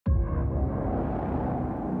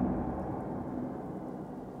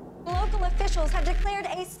officials have declared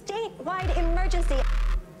a statewide emergency.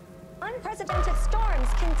 Unprecedented storms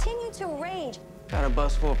continue to rage. Got a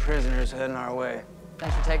bus full of prisoners heading our way.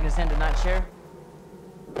 Thanks for taking us in tonight, Sheriff.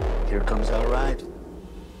 Here comes our ride.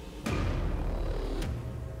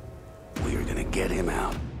 We are gonna get him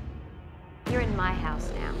out. You're in my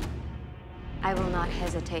house now. I will not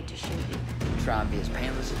hesitate to shoot you. Try and be as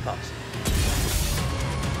painless as possible.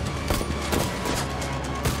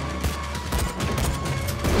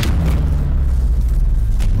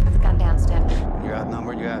 Put the gun down, Steph. You're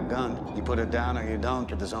outnumbered, you're outgunned. You put it down or you don't,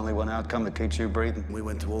 but there's only one outcome that keeps you breathing. We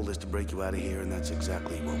went to all this to break you out of here, and that's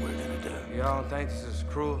exactly what we're gonna do. Y'all don't think this is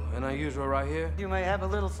cruel and unusual right here? You may have a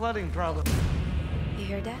little flooding problem. You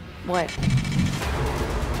heard that? What?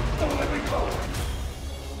 Don't let me go.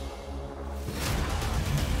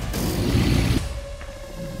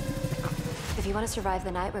 If you want to survive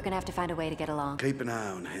the night, we're gonna have to find a way to get along. Keep an eye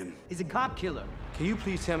on him. He's a cop killer. Can you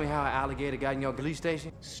please tell me how an alligator got in your police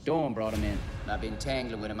station? Storm brought him in. I've been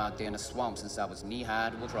tangling with him out there in the swamp since I was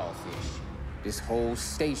knee-high to a crawfish. This whole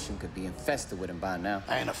station could be infested with him by now.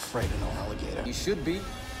 I ain't afraid of no alligator. You should be.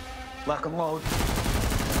 Lock and load.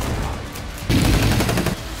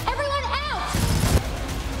 Everyone out!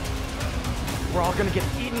 We're all gonna get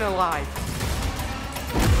eaten alive.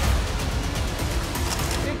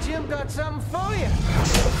 Big Jim got something for you.